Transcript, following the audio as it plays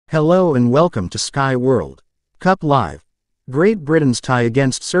Hello and welcome to Sky World Cup Live. Great Britain's tie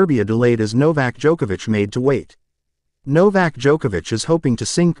against Serbia delayed as Novak Djokovic made to wait. Novak Djokovic is hoping to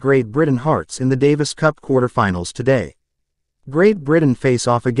sink Great Britain hearts in the Davis Cup quarterfinals today. Great Britain face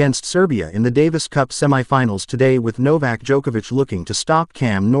off against Serbia in the Davis Cup semifinals today, with Novak Djokovic looking to stop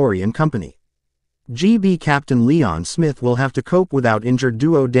Cam Norrie and company. GB captain Leon Smith will have to cope without injured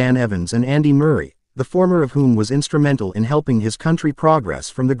duo Dan Evans and Andy Murray, the former of whom was instrumental in helping his country progress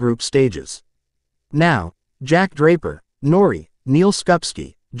from the group stages. Now, Jack Draper, Norrie, Neil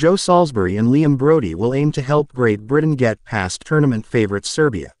Skupski, Joe Salisbury and Liam Brodie will aim to help Great Britain get past tournament favourites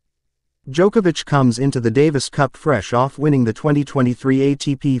Serbia. Djokovic comes into the Davis Cup fresh off winning the 2023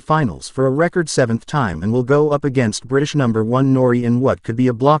 ATP Finals for a record 7th time and will go up against British number 1 Norrie in what could be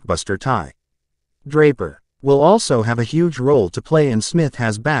a blockbuster tie. Draper will also have a huge role to play, and Smith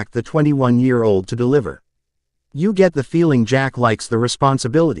has backed the 21-year-old to deliver. You get the feeling Jack likes the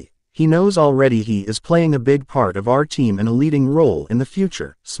responsibility. He knows already he is playing a big part of our team and a leading role in the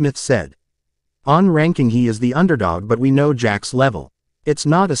future, Smith said. On ranking he is the underdog, but we know Jack's level. It's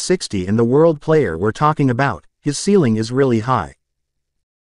not a 60 in the world player we're talking about, his ceiling is really high.